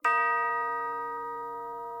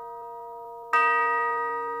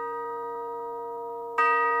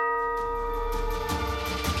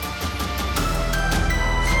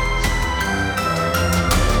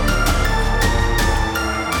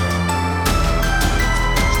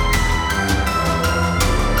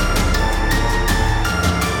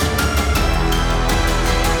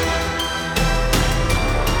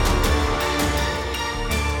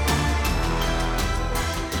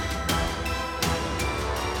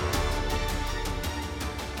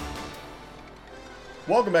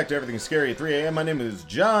Welcome back to Everything Scary at 3 a.m. My name is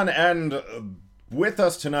John, and with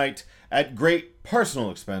us tonight, at great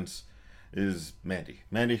personal expense, is Mandy.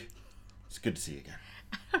 Mandy, it's good to see you again.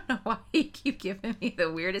 I don't know why you keep giving me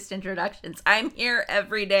the weirdest introductions. I'm here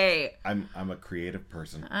every day. I'm a creative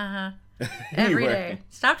person. Every day.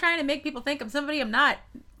 Stop trying to make people think I'm somebody I'm not.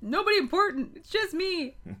 Nobody important. It's just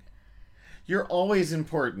me. You're always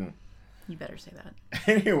important. You better say that.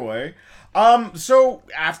 Anyway, so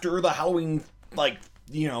after the Halloween,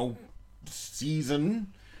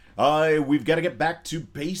 season, we've got to get back to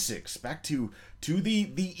basics, back to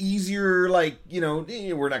the easier,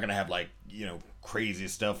 we're not gonna have crazy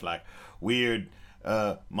stuff like weird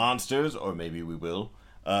monsters, or maybe we will.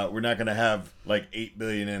 We're not gonna have 8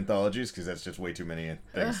 billion anthologies because that's just way too many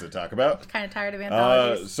things to talk about. Kind of tired of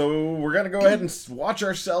anthologies. So we're gonna go ahead and watch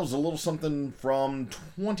ourselves a little something from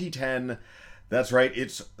 2010. That's right,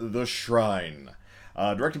 it's The Shrine.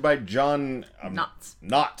 Directed by John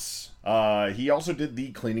Knotts. He also did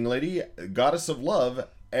The Cleaning Lady, Goddess of Love,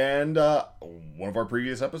 and one of our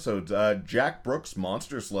previous episodes, Jack Brooks'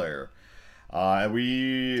 Monster Slayer. Did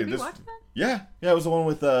we watch that? Yeah, it was the one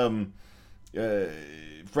with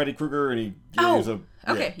Freddy Krueger, and he was a...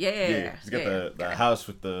 Okay, He's got the house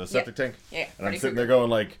with the septic tank. Yeah, and I'm sitting there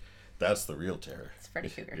going that's the real terror. It's Freddy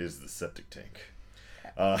Krueger. Is the septic tank.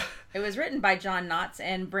 It was written by John Knotts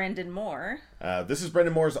and Brendan Moore. This is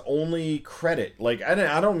Brendan Moore's only credit. I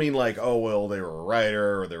don't mean they were a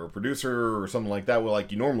writer or they were a producer or something like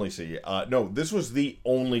that. You normally see. No, this was the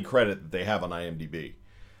only credit that they have on IMDb.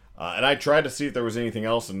 And I tried to see if there was anything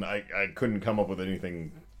else, and I couldn't come up with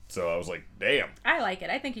anything. So I was like, damn. I like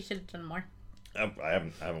it. I think you should have done more. I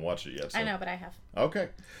haven't watched it yet. So. I know, but I have. Okay.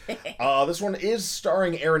 This one is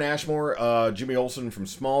starring Aaron Ashmore, Jimmy Olsen from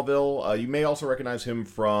Smallville. You may also recognize him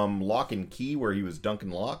from Lock and Key, where he was Duncan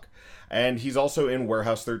Locke. And he's also in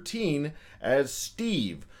Warehouse 13 as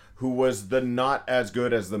Steve, who was the not as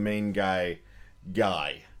good as the main guy.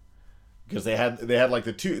 Because they had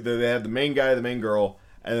the two, they had the main guy, the main girl,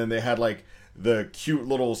 and then they had the cute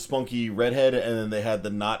little spunky redhead, and then they had the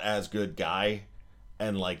not as good guy.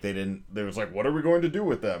 And they was what are we going to do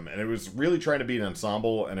with them? And it was really trying to be an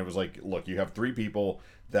ensemble. And it was look, you have 3 people.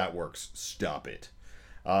 That works. Stop it.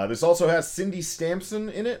 This also has Cindy Sampson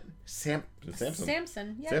in it. Sampson.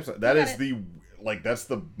 Yeah. Sampson. That is that's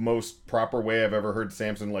the most proper way I've ever heard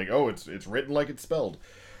Sampson. It's written like it's spelled.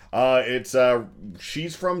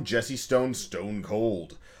 She's from Jesse Stone's Stone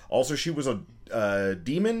Cold. Also, she was a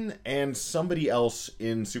demon and somebody else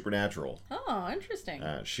in Supernatural. Oh, interesting.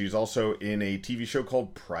 She's also in a TV show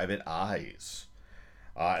called Private Eyes.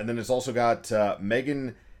 And then it's also got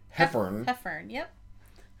Megan Heffern. Yep.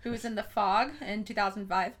 Who was in The Fog in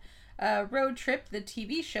 2005. Road Trip, the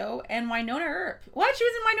TV show, and Wynonna Earp. What? She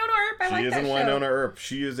was in Wynonna Earp? I like that show. She is in Wynonna Earp.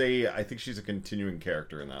 She is I think she's a continuing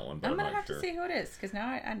character in that one. But I'm going to have to see who it is, because now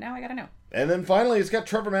I got to know. And then finally, it's got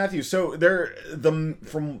Trevor Matthews. So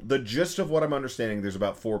from the gist of what I'm understanding, there's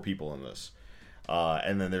about 4 people in this.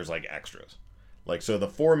 And then there's extras. So the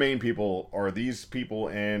 4 main people are these people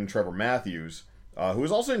and Trevor Matthews, who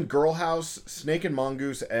is also in Girl House, Snake and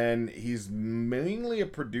Mongoose, and he's mainly a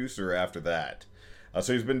producer after that.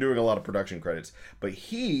 So he's been doing a lot of production credits. But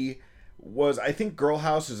he was, I think Girl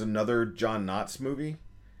House is another John Knotts movie.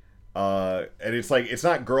 And it's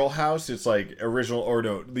not Girl House, it's original, or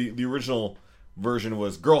no, the original version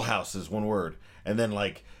was Girl House is one word. And then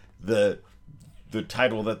the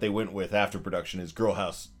title that they went with after production is Girl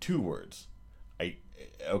House 2 words.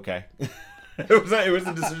 Okay. it was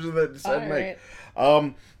a decision that I decided to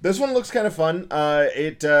make. This one looks kind of fun.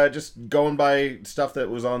 Just going by stuff that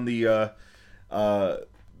was on the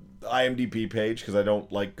IMDb page, because I don't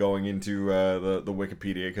like going into the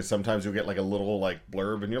Wikipedia, because sometimes you'll get a little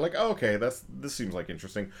blurb and you're like, oh, okay, this seems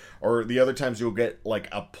interesting. Or the other times you'll get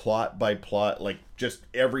a plot by plot, just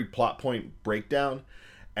every plot point breakdown,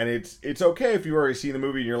 and it's okay if you already seen the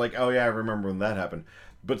movie and you're like, oh yeah, I remember when that happened.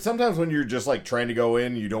 But sometimes when you're just trying to go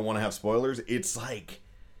in, you don't want to have spoilers. It's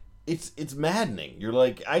it's maddening.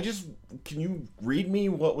 You're can you read me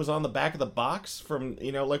what was on the back of the box from,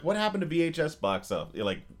 what happened to VHS box up,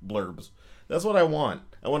 blurbs. That's what I want.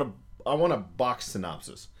 I want a box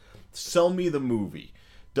synopsis. Sell me the movie.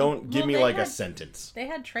 Don't give me a sentence. They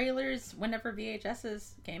had trailers whenever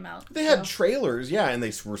VHSs came out. They had trailers, yeah, and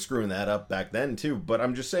they were screwing that up back then too. But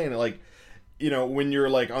I'm just saying, when you're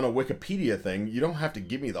on a Wikipedia thing, you don't have to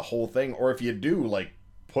give me the whole thing. Or if you do,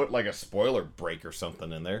 put a spoiler break or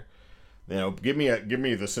something in there. Give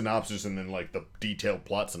me the synopsis and then the detailed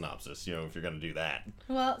plot synopsis. If you're gonna do that.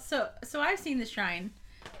 Well, so I've seen The Shrine.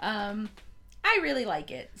 I really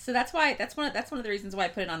like it. So that's one of the reasons why I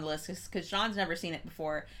put it on the list, because Sean's never seen it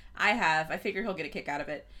before. I have. I figure he'll get a kick out of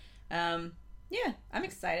it. Yeah, I'm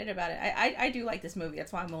excited about it. I do like this movie.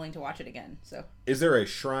 That's why I'm willing to watch it again. So, is there a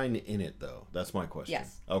shrine in it though? That's my question.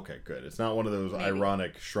 Yes. Okay, good. It's not one of those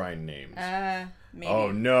ironic shrine names. Maybe. Oh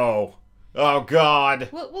no! Oh God!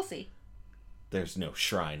 We'll see. There's no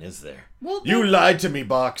shrine, is there? Well, you lied to me,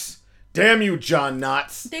 Box. Damn you, John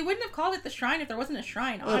Knotts. They wouldn't have called it the shrine if there wasn't a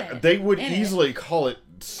shrine on it. They would easily call it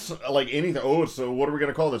like anything. Oh, so what are we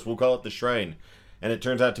gonna call this? We'll call it the shrine. And it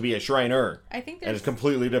turns out to be a Shriner. I think and it's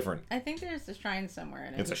completely different. I think there's a shrine somewhere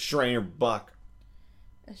in it. It's a Shriner buck.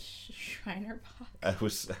 A Shriner buck. I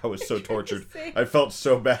was so tortured. I felt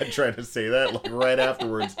so bad trying to say that like right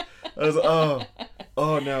afterwards. I was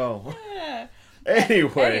oh no.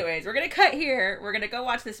 Anyways, we're gonna cut here. We're gonna go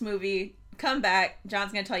watch this movie. Come back.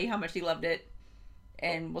 John's gonna tell you how much he loved it,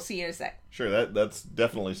 and we'll see you in a sec. Sure, that's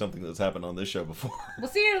definitely something that's happened on this show before. We'll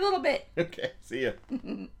see you in a little bit. Okay, see ya.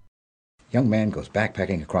 Young man goes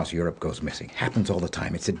backpacking across Europe, goes missing. Happens all the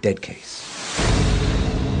time. It's a dead case.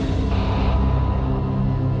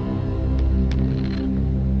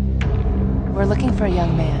 We're looking for a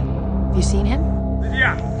young man. Have you seen him?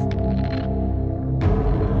 Yeah.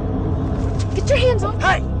 Get your hands off.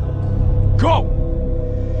 Hey! Go!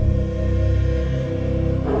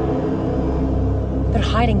 They're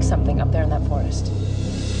hiding something up there in that forest.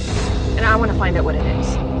 And I want to find out what it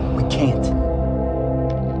is. We can't.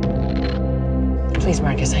 Please,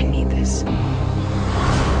 Marcus, I need this.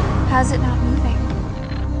 How's it not moving?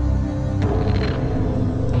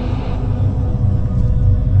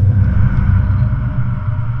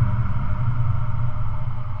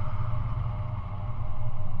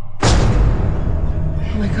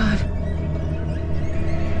 Oh my God.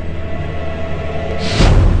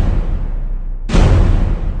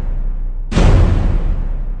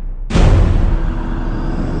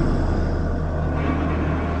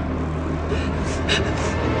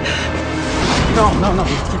 No,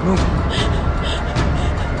 let's keep moving.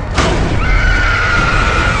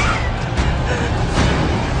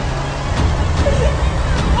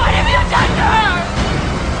 What have you done to her?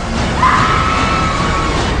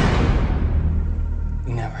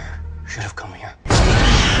 We never should have come here.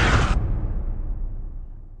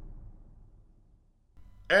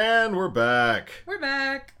 And we're back. We're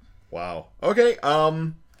back. Wow. Okay.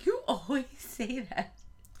 You always say that.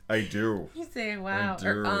 I do. You say wow I do.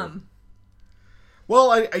 or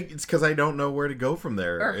Well, it's because I don't know where to go from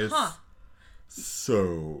there. Or it's, huh.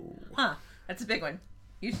 So. Huh. That's a big one.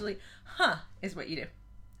 Usually, huh is what you do.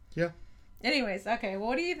 Yeah. Anyways, okay. Well,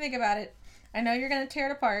 what do you think about it? I know you're going to tear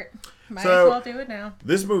it apart. Might So, as well do it now.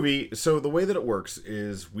 This movie, so the way that it works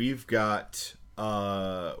is we've got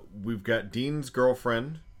Dean's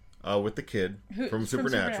girlfriend with the kid from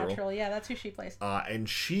Supernatural. Yeah, that's who she plays. And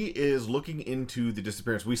she is looking into the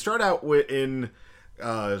disappearance. We start out in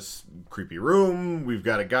creepy room. We've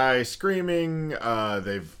got a guy screaming.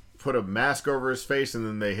 They've put a mask over his face, and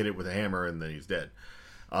then they hit it with a hammer, and then he's dead.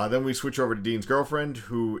 Then we switch over to Dean's girlfriend,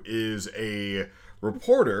 who is a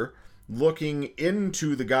reporter looking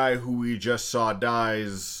into the guy who we just saw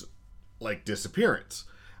die's disappearance,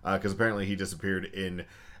 because apparently he disappeared in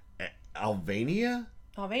Albania.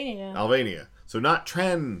 So not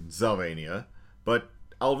Transylvania, but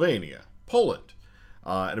Albania, Poland.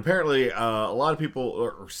 And apparently a lot of people,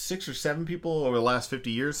 or 6 or 7 people over the last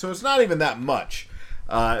 50 years, so it's not even that much.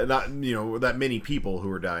 Not that many people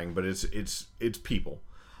who are dying, but it's people.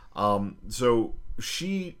 So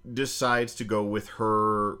she decides to go with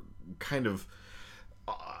her kind of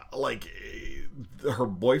her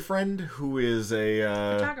boyfriend, who is a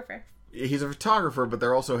Photographer. He's a photographer, but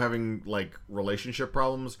they're also having relationship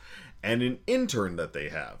problems, and an intern that they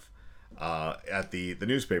have at the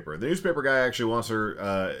newspaper. The newspaper guy actually wants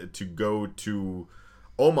her to go to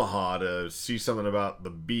Omaha to see something about the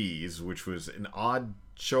bees, which was an odd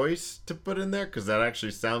choice to put in there because that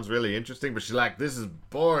actually sounds really interesting. But she's like, "This is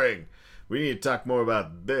boring. We need to talk more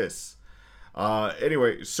about this."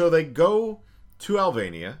 Anyway, so they go to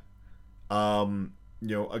Albania,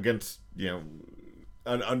 against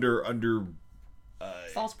under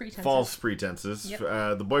false pretenses. Yep.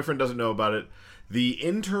 The boyfriend doesn't know about it. The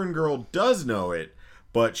intern girl does know it,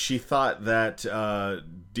 but she thought that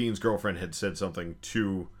Dean's girlfriend had said something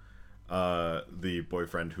to the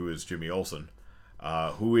boyfriend, who is Jimmy Olsen,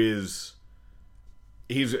 he's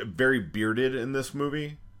very bearded in this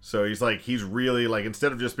movie. So he's really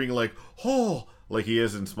instead of just being oh, like he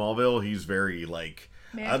is in Smallville, he's very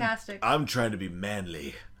fantastic. I'm trying to be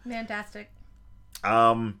manly. Fantastic.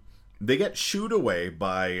 They get shooed away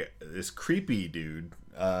by this creepy dude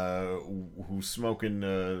who's smoking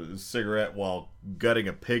a cigarette while gutting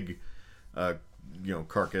a pig,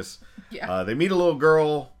 carcass. Yeah. They meet a little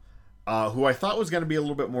girl who I thought was going to be a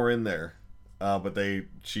little bit more in there, but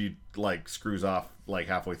she screws off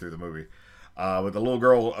halfway through the movie. But the little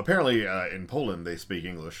girl, apparently in Poland they speak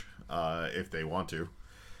English if they want to.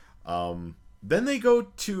 Then they go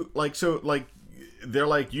to they're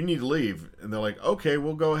like, you need to leave, and they're like, okay,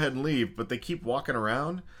 we'll go ahead and leave. But they keep walking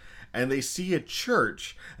around, and they see a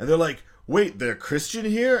church, and they're like, wait, they're Christian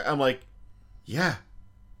here? I'm like, yeah,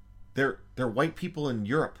 they're white people in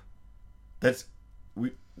Europe. That's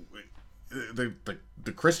the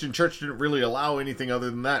Christian church didn't really allow anything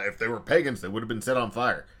other than that. If they were pagans, they would have been set on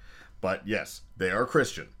fire. But yes, they are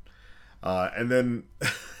Christian. And then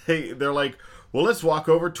they're like, well, let's walk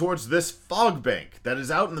over towards this fog bank that is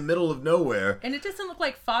out in the middle of nowhere. And it doesn't look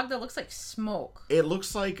like fog. That looks like smoke. It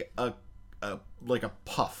looks like a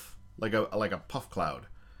puff, like a puff cloud.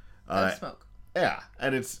 Of smoke. Yeah,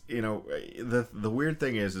 and it's the weird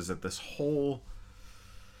thing is that this whole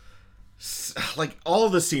all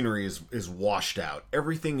of the scenery is washed out.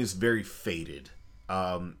 Everything is very faded.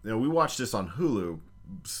 We watched this on Hulu,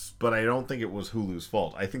 but I don't think it was Hulu's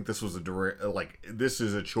fault. I think this was this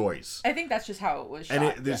is a choice. I think that's just how it was shot.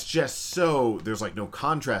 And it's just there's no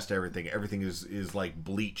contrast to everything. Everything is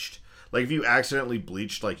bleached. Like if you accidentally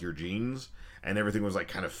bleached your jeans and everything was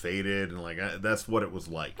kind of faded and that's what it was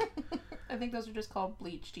like. I think those are just called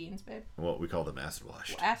bleach jeans, babe. Well, we call them acid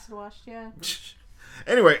washed. Acid washed, yeah.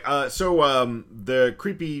 Anyway, so the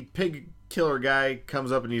creepy pig killer guy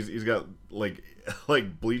comes up and he's got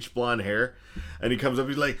bleach blonde hair, and he comes up,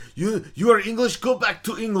 he's like, you are English, go back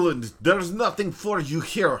to England, there's nothing for you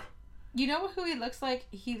here. You know who he looks like?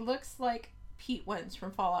 He looks like Pete Wentz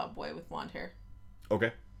from Fall Out Boy with blonde hair.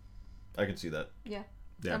 Okay, I can see that. Yeah.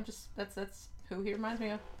 I'm just that's who he reminds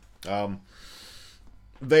me of.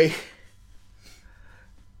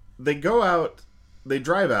 They go out, they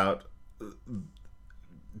drive out.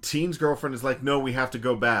 Teen's girlfriend is like, no, we have to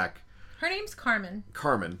go back. Her name's Carmen.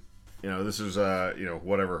 This is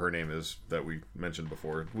whatever her name is that we mentioned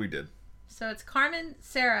before. We did. So it's Carmen.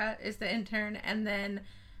 Sarah is the intern, and then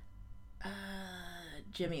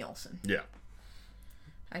Jimmy Olsen. Yeah.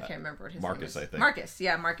 I can't remember what his Marcus, name is. I think.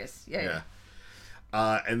 Marcus. Yeah.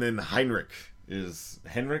 And then Henrik,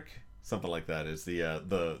 something like that, is the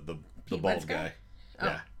bald guy.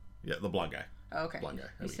 Oh. Yeah, the blonde guy. Oh, okay. Blonde guy.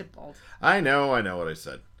 You said bald. I know what I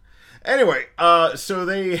said. Anyway, so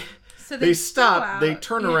they stop, they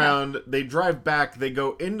turn around, they drive back, they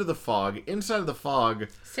go into the fog. Inside of the fog,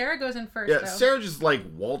 Sarah goes in first. Yeah, Sarah just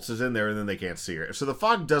waltzes in there, and then they can't see her. So the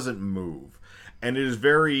fog doesn't move, and it is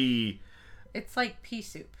very. It's like pea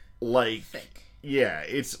soup. Thick. Yeah,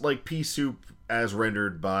 it's like pea soup as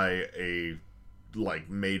rendered by a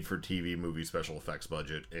made-for-TV movie special effects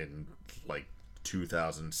budget in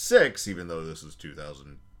 2006, even though this is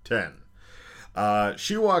 2010.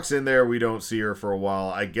 She walks in there. We don't see her for a while.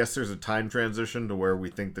 I guess there's a time transition to where we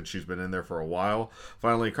think that she's been in there for a while.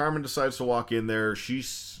 Finally, Carmen decides to walk in there. She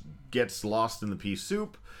gets lost in the pea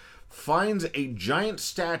soup, finds a giant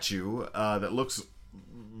statue that looks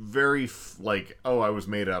very I was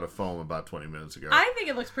made out of foam about 20 minutes ago. I think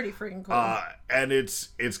it looks pretty freaking cool. And it's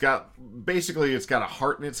got a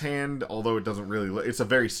heart in its hand, although it doesn't really. It's a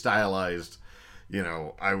very stylized.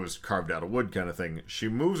 I was carved out of wood kind of thing. She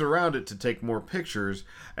moves around it to take more pictures,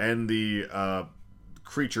 and the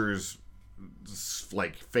creature's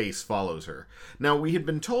face follows her. Now, we had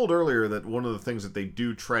been told earlier that one of the things that they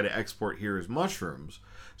do try to export here is mushrooms.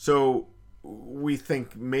 So we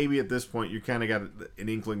think maybe at this point you kind of got an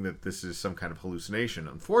inkling that this is some kind of hallucination.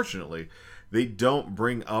 Unfortunately, they don't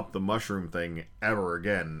bring up the mushroom thing ever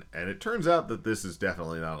again, and it turns out that this is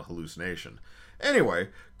definitely not a hallucination. Anyway,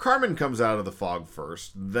 Carmen comes out of the fog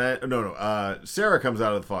first. Sarah comes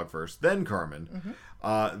out of the fog first, then Carmen.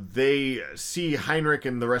 Mm-hmm. They see Heinrich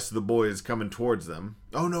and the rest of the boys coming towards them.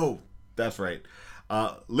 Oh no, that's right.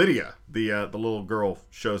 Lydia, the little girl,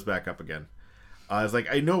 shows back up again. It's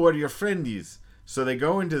like, I know where your friend is. So they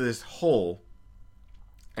go into this hole,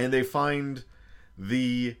 and they find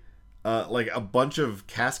a bunch of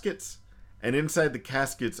caskets, and inside the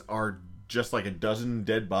caskets are just a dozen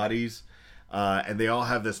dead bodies. And they all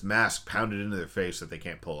have this mask pounded into their face that they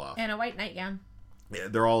can't pull off. And a white nightgown. Yeah,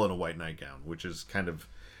 they're all in a white nightgown, which is kind of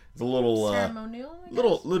a little ceremonial.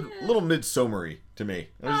 Little midsummery to me.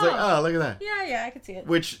 I was look at that. Yeah, I could see it.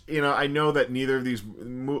 Which I know that neither of these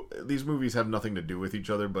movies have nothing to do with each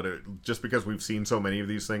other, but just because we've seen so many of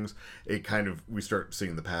these things, we start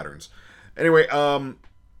seeing the patterns. Anyway,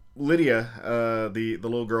 Lydia, the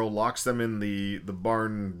little girl, locks them in the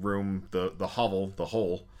barn room, the hovel, the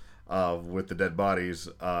hole. with the dead bodies,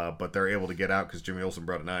 but they're able to get out because Jimmy Olsen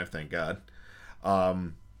brought a knife, thank God.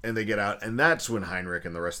 And they get out, and that's when Heinrich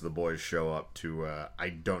and the rest of the boys show up to, I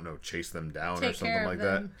don't know, chase them down or something like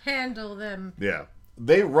that. Handle them. Yeah.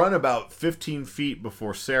 They run about 15 feet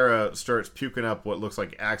before Sarah starts puking up what looks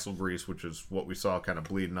like axle grease, which is what we saw kind of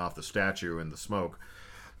bleeding off the statue in the smoke.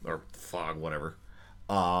 Or fog, whatever.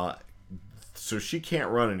 So she can't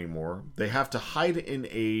run anymore. They have to hide in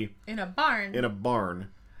a barn.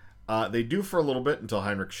 They do for a little bit until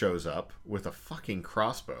Heinrich shows up with a fucking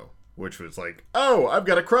crossbow. Which was like, oh, I've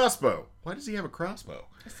got a crossbow. Why does he have a crossbow?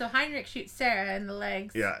 So Heinrich shoots Sarah in the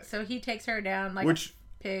legs. Yeah. So he takes her down like Which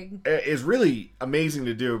a pig. Is really amazing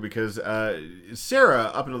to do because Sarah,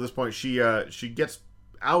 up until this point, she gets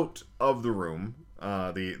out of the room,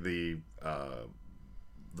 the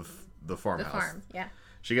farmhouse. The farm, yeah.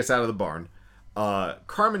 She gets out of the barn.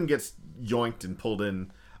 Carmen gets yoinked and pulled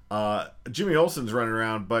in. Jimmy Olsen's running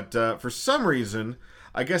around, but for some reason,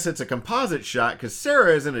 I guess it's a composite shot because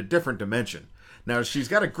Sarah is in a different dimension. Now she's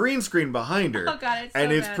got a green screen behind her, oh God, it's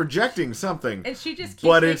and so it's bad. Projecting something, and she just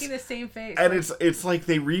keeps making the same face. And it's like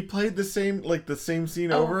they replayed the same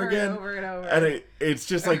scene over again, and it's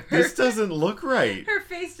just like this doesn't look right. Her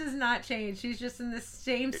face does not change. She's just in the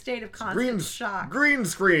same state of constant shock. Green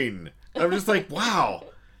screen. I'm just like, wow.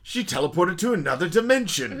 She teleported to another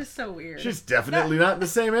dimension. It was so weird. She's definitely not in the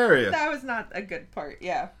same area. That was not a good part.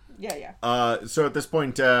 Yeah. So at this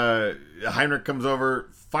point, Heinrich comes over,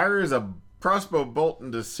 fires a crossbow bolt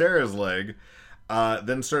into Sarah's leg,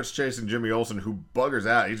 then starts chasing Jimmy Olsen, who buggers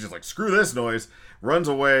out. He's just like, screw this noise, runs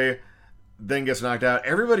away, then gets knocked out.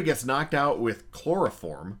 Everybody gets knocked out with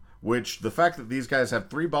chloroform, which the fact that these guys have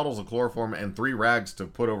 3 bottles of chloroform and 3 rags to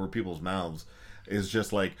put over people's mouths is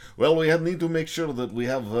just like, well, we need to make sure that we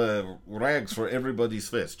have rags for everybody's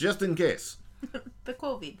face, just in case. The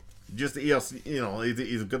COVID. Just, yes,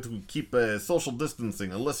 it's got to keep social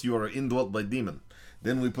distancing unless you are indwelt by demon.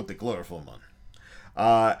 Then we put the chloroform on.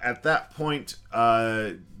 At that point,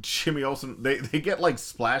 Jimmy Olsen, they get like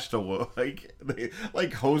splashed awake, they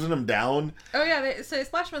like hosing him down. Oh yeah, so they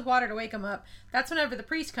splash him with water to wake him up. That's whenever the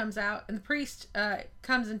priest comes out, and the priest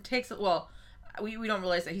comes and takes it. Well, we don't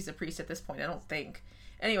realize that he's a priest at this point, I don't think.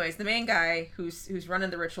 Anyways, the main guy who's running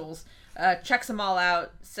the rituals checks them all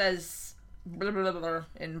out, says blah, blah, blah, blah,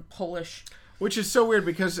 in Polish. Which is so weird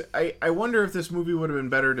because I wonder if this movie would have been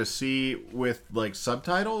better to see with like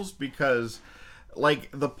subtitles because like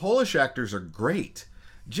the Polish actors are great.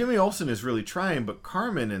 Jimmy Olsen is really trying, but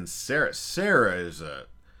Carmen and Sarah is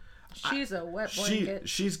she's a wet blanket.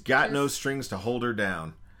 She's got no strings to hold her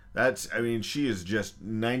down. She is just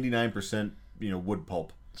 99% wood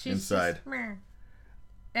pulp inside.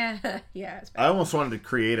 Yeah, it's bad. I almost wanted to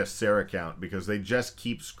create a Sarah count because they just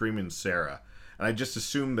keep screaming Sarah, and I just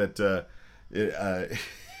assumed that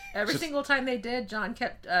every single time they did, John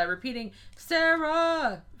kept repeating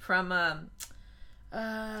Sarah from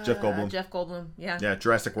Jeff Goldblum. Jeff Goldblum, yeah. Yeah,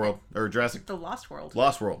 Jurassic World or Jurassic The Lost World.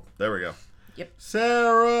 Lost World. There we go. Yep.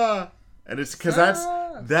 Sarah, and it's because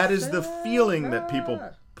that is the feeling that people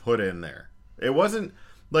put in there. It wasn't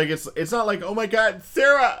like it's not like, oh my God,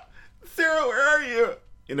 Sarah, where are you?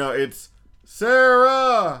 It's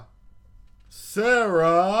Sarah.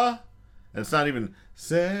 And it's not even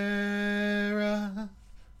Sarah.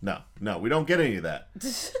 No, we don't get any of that.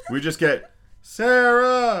 We just get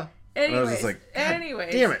Sarah. Anyways, and I was just like,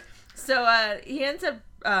 damn it. So he ends up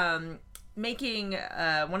making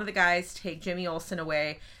one of the guys take Jimmy Olsen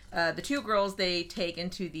away. The 2 girls they take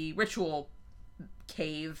into the ritual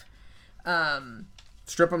cave.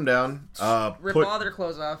 Strip them down. Rip all their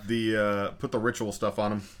clothes off. Put the ritual stuff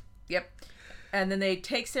on them. Yep. And then they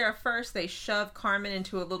take Sarah first. They shove Carmen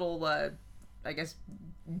into a little, I guess,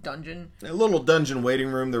 dungeon. A little dungeon waiting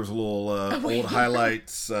room. There was a little old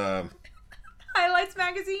highlights. Highlights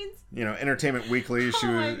magazines. Entertainment Weekly. She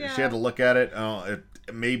had to look at it.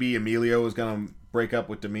 Maybe Emilio was gonna break up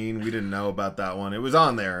with Demine. We didn't know about that one. It was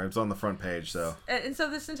on there. It was on the front page. So. And so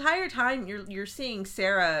this entire time, you're seeing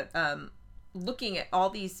Sarah looking at all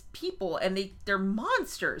these people, and they're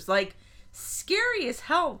monsters, like scary as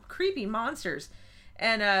hell, creepy monsters.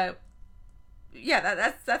 And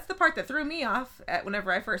that's the part that threw me off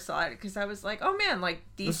whenever I first saw it, because I was like, oh man, like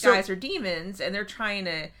these guys are demons and they're trying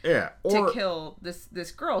to kill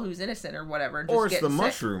this girl who's innocent or whatever, and just it's the sick.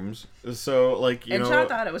 Mushrooms. So like and Sean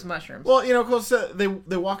thought it was mushrooms. Well, because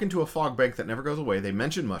they walk into a fog bank that never goes away. They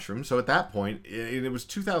mention mushrooms. So at that point, it was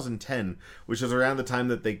 2010, which is around the time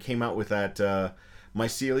that they came out with that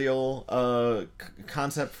mycelial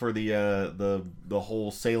concept for the whole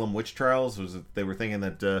Salem witch trials. Was that they were thinking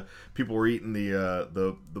that people were eating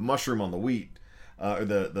the mushroom on the wheat, or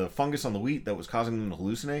the fungus on the wheat that was causing them to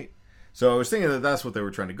hallucinate. So I was thinking that that's what they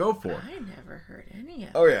were trying to go for. I never heard any of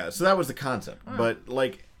it. Oh yeah, so that was the concept. But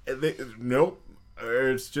like, nope.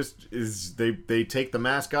 It's just they take the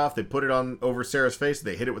mask off, they put it on over Sarah's face,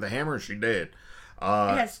 they hit it with a hammer, and she dead. It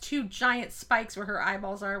has 2 giant spikes where her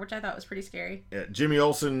eyeballs are, which I thought was pretty scary. Yeah, Jimmy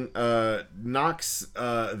Olsen knocks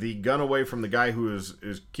the gun away from the guy who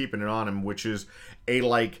is keeping it on him, which is a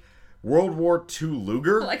like World War II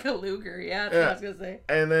Luger. Like a Luger, yeah, that's what I was gonna say.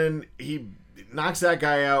 And then he knocks that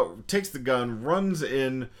guy out, takes the gun, runs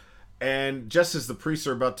in, and just as the priests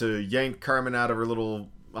are about to yank Carmen out of her little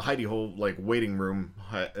hidey hole, like waiting room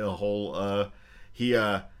hole, he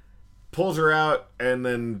pulls her out and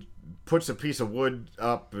then puts a piece of wood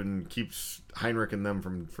up and keeps Heinrich and them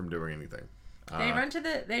from doing anything. They run to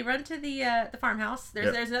the farmhouse.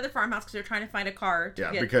 There's another farmhouse because they're trying to find a car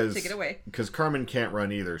to get away. Because Carmen can't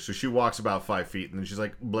run either, so she walks about 5 feet and then she's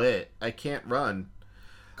like, "Bleh, I can't run."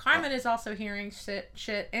 Carmen is also hearing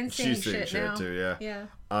shit and seeing shit now. Too, yeah.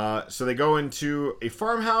 So they go into a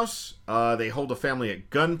farmhouse. They hold a family at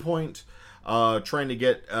gunpoint, trying to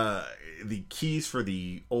get the keys for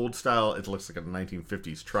the old style. It looks like a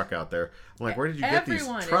 1950s truck out there. I'm like, where did you get these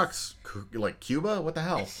trucks? Like Cuba? What the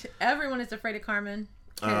hell? Everyone is afraid of Carmen.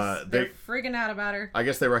 They're freaking out about her. I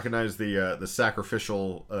guess they recognize the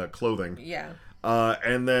sacrificial clothing. Yeah.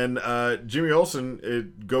 And then Jimmy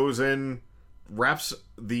Olsen goes in, wraps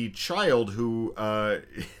the child who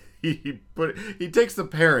he takes the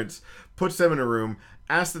parents, puts them in a room,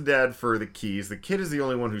 asks the dad for the keys. The kid is the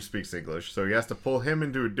only one who speaks English, so he has to pull him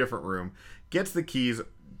into a different room, gets the keys,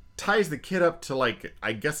 ties the kid up to like,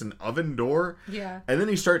 I guess, an oven door. Yeah. And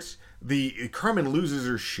then Carmen loses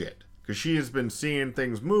her shit because she has been seeing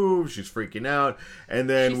things move. She's freaking out, and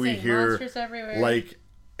then we hear like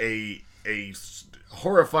a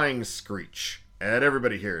horrifying screech that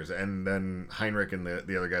everybody hears, and then Heinrich and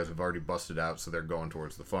the other guys have already busted out, so they're going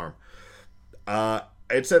towards the farm.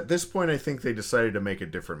 It's at this point I think they decided to make a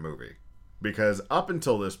different movie, because up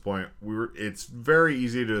until this point it's very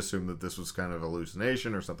easy to assume that this was kind of a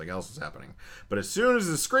hallucination or something else is happening. But as soon as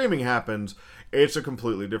the screaming happens, it's a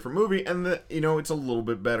completely different movie, and it's a little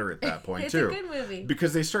bit better at that point it's too. It's a good movie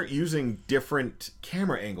because they start using different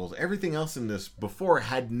camera angles. Everything else in this before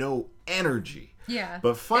had no energy. Yeah.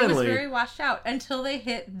 But finally, it was very washed out until they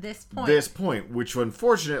hit this point. This point, which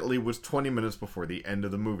unfortunately was 20 minutes before the end of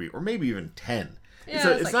the movie, or maybe even 10. Yeah,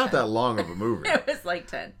 it's not 10. That long of a movie. It was like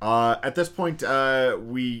 10. At this point, I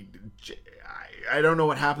don't know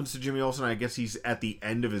what happens to Jimmy Olsen. I guess he's at the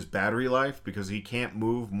end of his battery life because he can't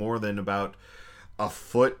move more than about a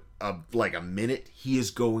foot, like a minute. He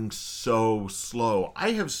is going so slow.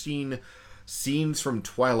 I have seen scenes from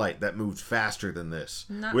Twilight that moved faster than this,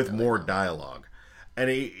 with more dialogue. And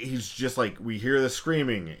he's just like, we hear the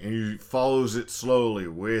screaming, and he follows it slowly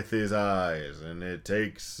with his eyes, and it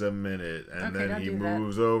takes a minute, and then he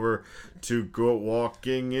moves over to go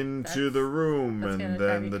walking into the room, and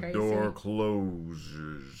then the door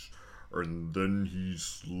closes, and then he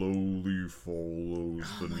slowly follows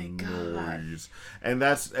the noise, and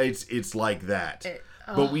it's like that.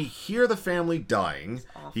 But we hear the family dying.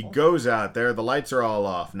 He goes out there. The lights are all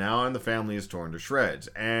off now, and the family is torn to shreds.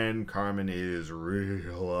 And Carmen is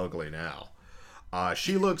real ugly now.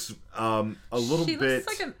 She looks a little bit. She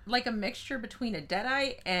looks like a mixture between a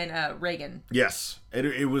Deadeye and Reagan. Yes,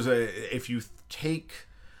 it was a. If you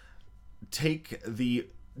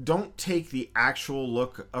don't take the actual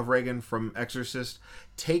look of Reagan from Exorcist.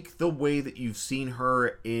 Take the way that you've seen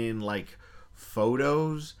her in like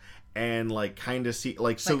photos. And like kind of see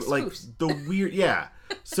like so like the weird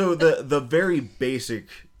so the very basic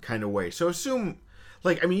kind of way. So assume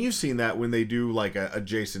like, I mean, you've seen that when they do like a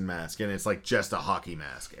Jason mask and it's like just a hockey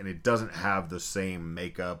mask and it doesn't have the same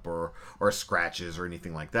makeup or scratches or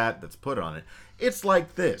anything like that's put on it. It's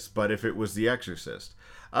like this, but if it was The Exorcist,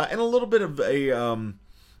 and a little bit of a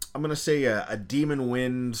I'm gonna say a Demon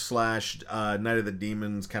Wind / Night of the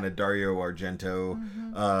Demons kind of Dario Argento,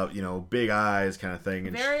 big eyes kind of thing.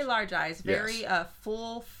 And very large eyes, very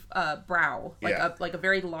full brow, like a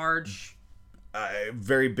very large,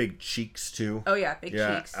 very big cheeks too. Oh yeah, big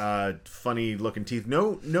cheeks. Funny looking teeth.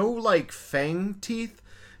 No like fang teeth.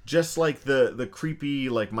 Just like the creepy,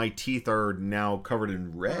 like my teeth are now covered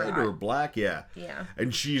in red or black, yeah.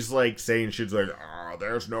 And she's like saying,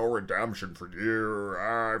 there's no redemption for you.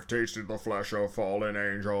 I've tasted the flesh of fallen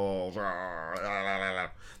angels.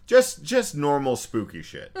 Just normal spooky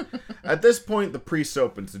shit. At this point, the priest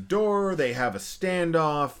opens the door. They have a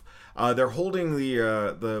standoff. They're holding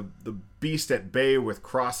the beast at bay with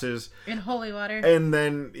crosses. In holy water. And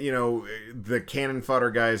then, the cannon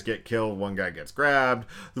fodder guys get killed. One guy gets grabbed.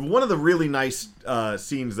 One of the really nice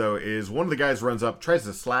scenes, though, is one of the guys runs up, tries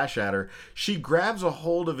to slash at her. She grabs a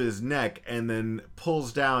hold of his neck and then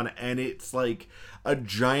pulls down, and it's like a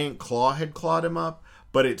giant claw had clawed him up.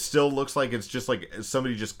 But it still looks like it's just like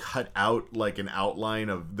somebody just cut out like an outline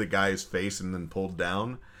of the guy's face and then pulled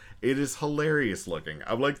down. It is hilarious looking.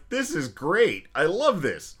 I'm like, this is great. I love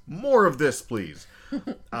this. More of this, please.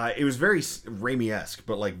 It was very Raimi-esque,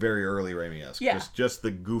 but like very early Raimi-esque. Yeah. Just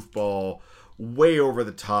the goofball, way over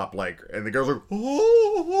the top, like, and the girl's like,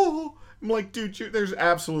 oh. I'm like, dude, there's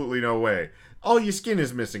absolutely no way. All your skin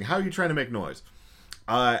is missing. How are you trying to make noise?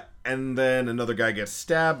 And then another guy gets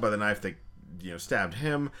stabbed by the knife that stabbed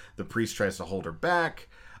him. The priest tries to hold her back.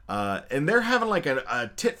 And they're having like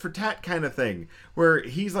a tit for tat kind of thing where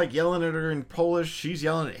he's like yelling at her in Polish. She's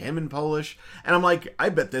yelling at him in Polish. And I'm like, I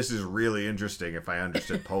bet this is really interesting if I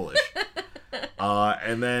understood Polish.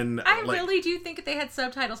 And then I really do think that they had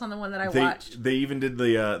subtitles on the one that I watched. They even did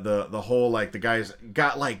the whole, like, the guy's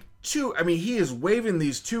got like two, I mean, he is waving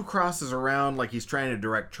these two crosses around like he's trying to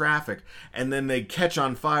direct traffic, and then they catch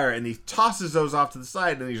on fire, and he tosses those off to the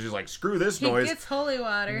side, and he's just like, screw this noise. He gets holy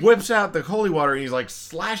water. Whips out the holy water, and he's like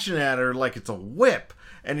slashing at her like it's a whip,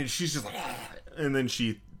 and she's just like, and then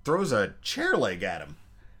she throws a chair leg at him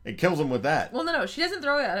and kills him with that. Well, no, she doesn't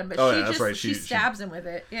throw it at him, but she stabs him with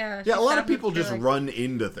it. Yeah. Yeah, a lot of people just run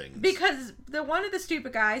into things. Because one of the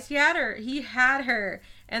stupid guys, he had her,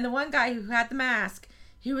 and the one guy who had the mask,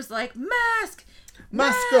 he was like,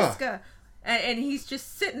 Maska! And he's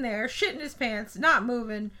just sitting there, shitting his pants, not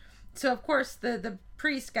moving. So, of course, the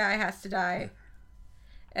priest guy has to die.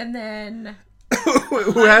 And then...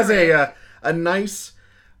 who has a nice...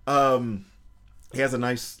 he has a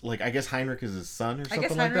nice, like, I guess Heinrich is his son or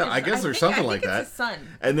something like that. I guess there's something like that. His son.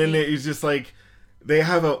 And then he's just like... They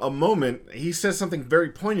have a moment. He says something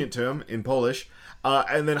very poignant to him in Polish.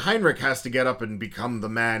 And then Heinrich has to get up and become the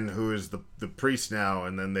man who is the priest now.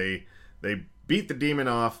 And then they beat the demon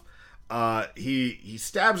off. He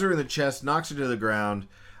stabs her in the chest, knocks her to the ground.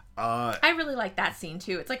 I really like that scene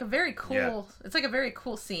too. It's like a very cool. Yeah. It's like a very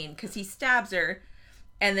cool scene because he stabs her,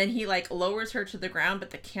 and then he like lowers her to the ground,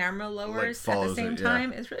 but the camera lowers at the same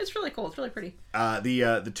time. It's really cool. It's really pretty.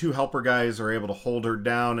 The two helper guys are able to hold her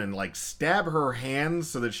down and like stab her hands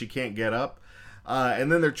so that she can't get up.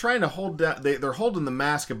 And then they're trying to hold down. They're holding the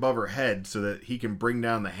mask above her head so that he can bring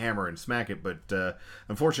down the hammer and smack it. But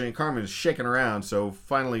unfortunately, Carmen is shaking around. So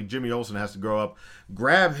finally, Jimmy Olsen has to grow up,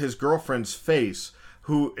 grab his girlfriend's face,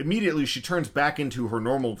 who immediately she turns back into her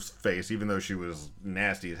normal face, even though she was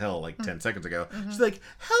nasty as hell like 10 seconds ago. Mm-hmm. She's like,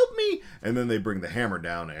 "Help me!" And then they bring the hammer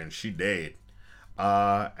down, and she died.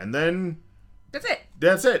 And then.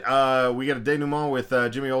 That's it. We get a denouement with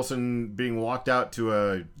Jimmy Olsen being walked out to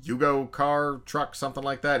a Yugo car, truck, something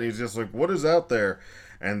like that. He's just like, what is out there?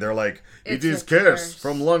 And they're like, it is curse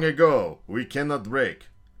from long ago. We cannot break.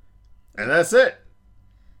 And that's it.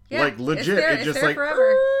 Yeah, like, legit. It's just like,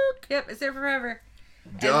 forever. Yep, it's there forever.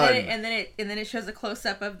 Done. And then it shows a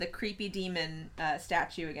close-up of the creepy demon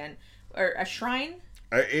statue again. Or a shrine?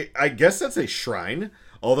 I guess that's a shrine.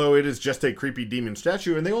 Although it is just a creepy demon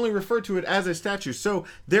statue, and they only refer to it as a statue, so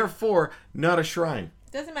therefore, not a shrine.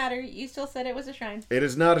 Doesn't matter. You still said it was a shrine. It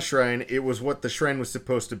is not a shrine. It was what the shrine was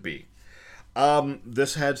supposed to be.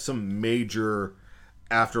 This had some major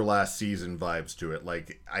after last season vibes to it.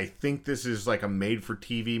 Like, I think this is like a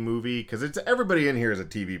made-for-TV movie, because it's everybody in here is a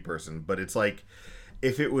TV person, but it's like,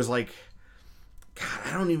 if it was like, God,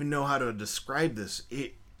 I don't even know how to describe this.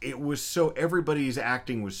 It was so, everybody's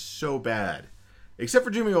acting was so bad. Except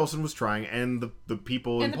for Jimmy Olsen was trying, and the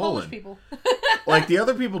people in Poland. Polish people. Like, the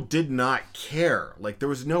other people did not care. Like, there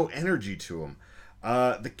was no energy to them.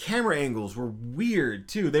 The camera angles were weird,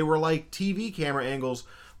 too. They were like TV camera angles,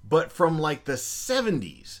 but from, like, the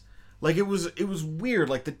 70s. Like, it was weird.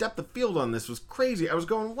 Like, the depth of field on this was crazy. I was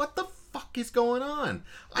going, what the fuck is going on?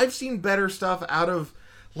 I've seen better stuff out of...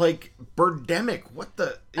 like, Birdemic, what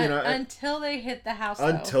the, until they hit the house, though.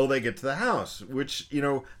 Until they get to the house, which,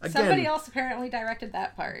 again... Somebody else apparently directed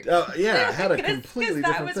that part. Yeah, it had a completely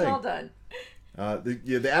different thing. That was well done.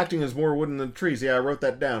 The acting is more wooden than trees. Yeah, I wrote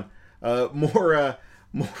that down.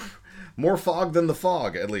 More fog than the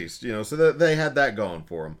fog, at least. So that they had that going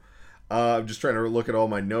for them. I'm just trying to look at all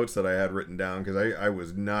my notes that I had written down, because I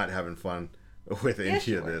was not having fun with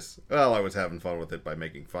any of this. Well, I was having fun with it by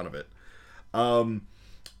making fun of it.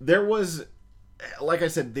 There was, like I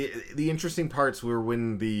said, the interesting parts were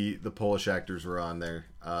when the Polish actors were on there,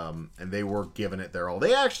 and they were giving it their all.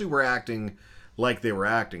 They actually were acting like they were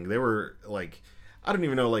acting. They were like, I don't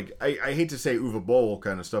even know, like, I hate to say Uwe Boll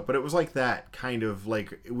kind of stuff, but it was like that kind of,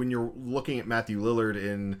 like, when you're looking at Matthew Lillard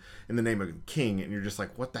in The Name of King, and you're just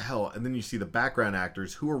like, what the hell? And then you see the background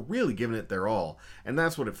actors who are really giving it their all, and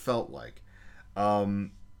that's what it felt like.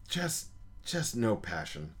 Just no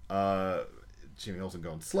passion. Jimmy Olsen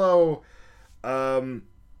going slow. I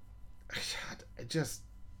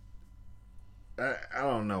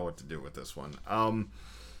don't know what to do with this one.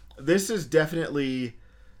 This is definitely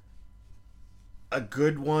a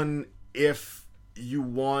good one if you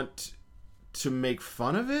want to make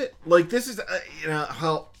fun of it. Like, this is,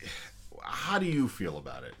 how do you feel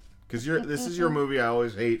about it? Because this is your movie. I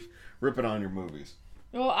always hate ripping on your movies.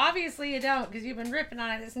 Well, obviously you don't, because you've been ripping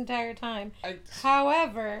on it this entire time.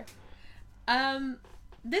 However,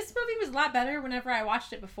 this movie was a lot better whenever I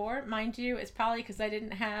watched it before. Mind you, it's probably because I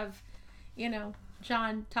didn't have,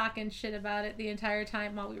 John talking shit about it the entire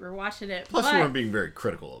time while we were watching it. Plus, we weren't being very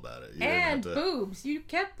critical about it. And boobs. You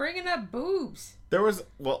kept bringing up boobs. There was,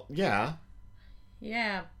 well, yeah.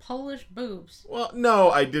 Yeah, Polish boobs. Well,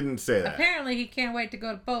 no, I didn't say that. Apparently, he can't wait to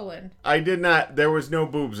go to Poland. I did not. There was no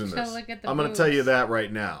boobs in this. So look at the I'm going to tell you that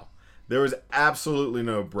right now. There was absolutely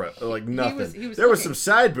no nothing. He was there was looking. some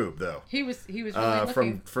side boob though. He was really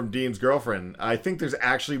looking. from Dean's girlfriend. I think there's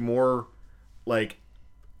actually more like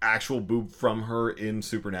actual boob from her in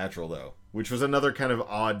Supernatural though, which was another kind of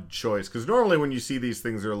odd choice because normally when you see these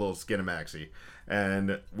things they're a little skinamaxy,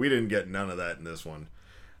 and we didn't get none of that in this one.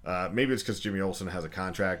 Maybe it's because Jimmy Olsen has a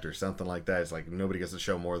contract or something like that. It's like nobody gets to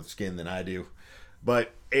show more of the skin than I do,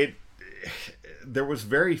 but there was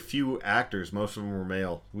very few actors. Most of them were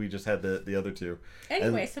male. We just had the other two.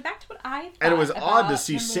 Anyway, so back to what I thought. And it was odd to about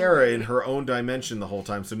see the Sarah movie. in her own dimension the whole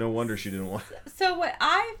time, so no wonder she didn't want So what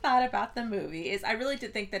I thought about the movie is I really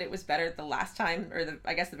did think that it was better the last time, or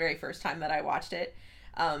I guess the very first time that I watched it.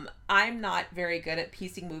 I'm not very good at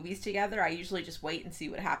piecing movies together. I usually just wait and see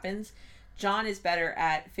what happens. John is better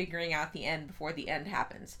at figuring out the end before the end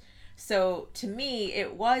happens. So to me,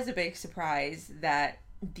 it was a big surprise that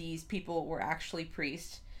these people were actually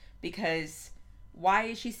priests, because why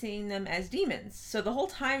is she seeing them as demons? So the whole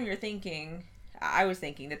time I was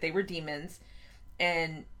thinking that they were demons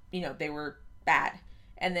and, they were bad.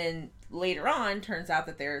 And then later on, turns out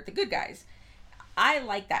that they're the good guys. I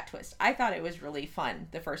like that twist. I thought it was really fun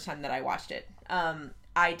the first time that I watched it.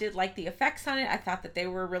 I did like the effects on it. I thought that they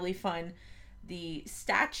were really fun. The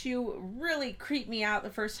statue really creeped me out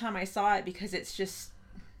the first time I saw it because it's just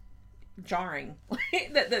jarring.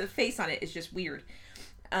 the face on it is just weird.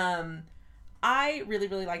 I really,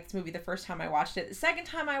 really liked this movie the first time I watched it. The second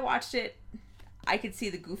time I watched it, I could see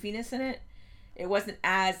the goofiness in it. It wasn't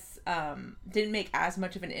as, didn't make as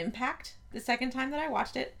much of an impact the second time that I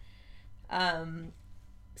watched it.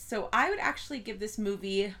 So I would actually give this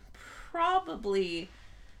movie probably,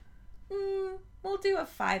 we'll do a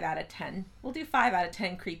 5 out of 10. We'll do 5 out of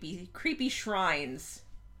 10 creepy shrines.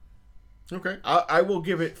 Okay. I will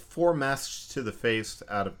give it 4 masks to the face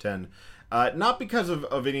out of 10. Not because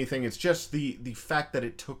of anything. It's just the fact that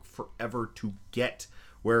it took forever to get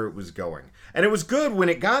where it was going. And it was good when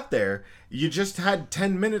it got there. You just had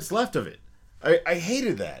 10 minutes left of it. I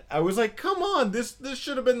hated that. I was like, come on, this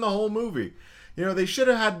should have been the whole movie. They should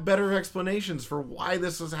have had better explanations for why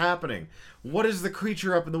this was happening. What is the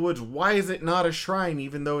creature up in the woods? Why is it not a shrine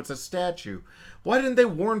even though it's a statue? Why didn't they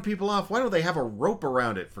warn people off? Why don't they have a rope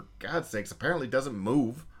around it? For God's sakes, apparently it doesn't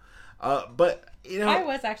move. But I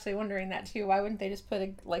was actually wondering that too. Why wouldn't they just put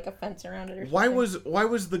a fence around it or something? Why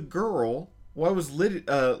was the girl? Why was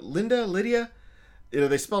Lydia?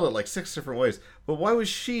 They spelled it like 6 different ways. But why was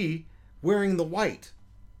she wearing the white?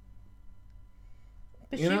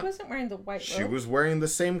 But she wasn't wearing the white robe. She was wearing the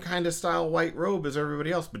same kind of style white robe as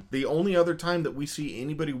everybody else. But the only other time that we see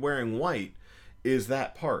anybody wearing white is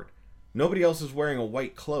that part. Nobody else is wearing a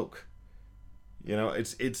white cloak.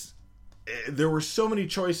 It's there were so many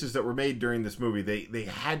choices that were made during this movie. They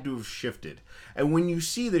had to have shifted. And when you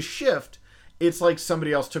see the shift, it's like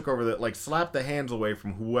somebody else took over slapped the hands away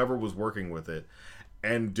from whoever was working with it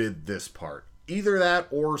and did this part. Either that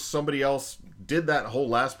or somebody else did that whole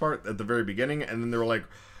last part at the very beginning, and then they were like,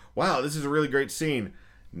 wow, this is a really great scene.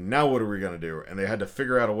 Now what are we going to do? And they had to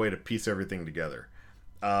figure out a way to piece everything together.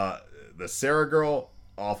 The Sarah girl,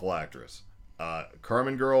 awful actress.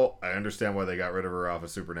 Carmen girl, I understand why they got rid of her off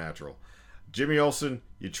of Supernatural. Jimmy Olsen,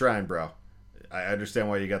 you trying, bro. I understand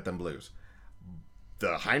why you got them blues.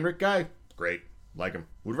 The Heinrich guy, great. Like him.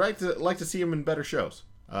 Would like to see him in better shows.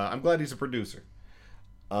 I'm glad he's a producer.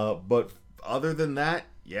 But other than that,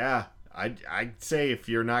 yeah, I'd say if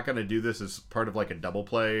you're not going to do this as part of like a double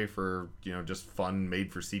play for, just fun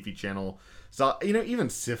made for Sci-Fi Channel. So, even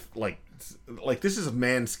Sif, like this is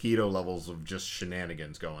Mansquito levels of just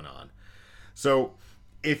shenanigans going on. So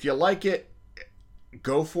if you like it,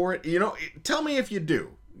 go for it. Tell me if you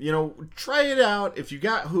do. Try it out. If you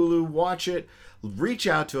got Hulu, watch it. Reach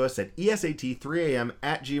out to us at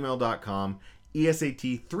esat3am@gmail.com,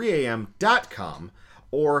 esat3am.com,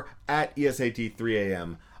 or at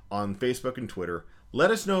esat3am on Facebook and Twitter. Let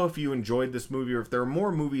us know if you enjoyed this movie, or if there are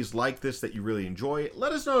more movies like this that you really enjoy.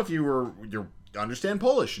 Let us know if you understand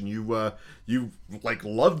Polish and you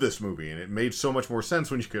love this movie and it made so much more sense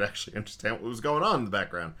when you could actually understand what was going on in the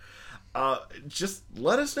background. Just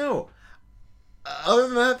let us know. Other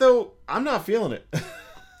than that, though, I'm not feeling it.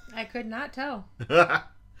 I could not tell.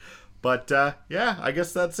 But, yeah, I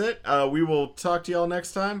guess that's it. We will talk to y'all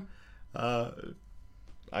next time. I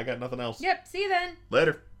got nothing else. Yep, see you then.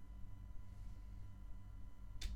 Later.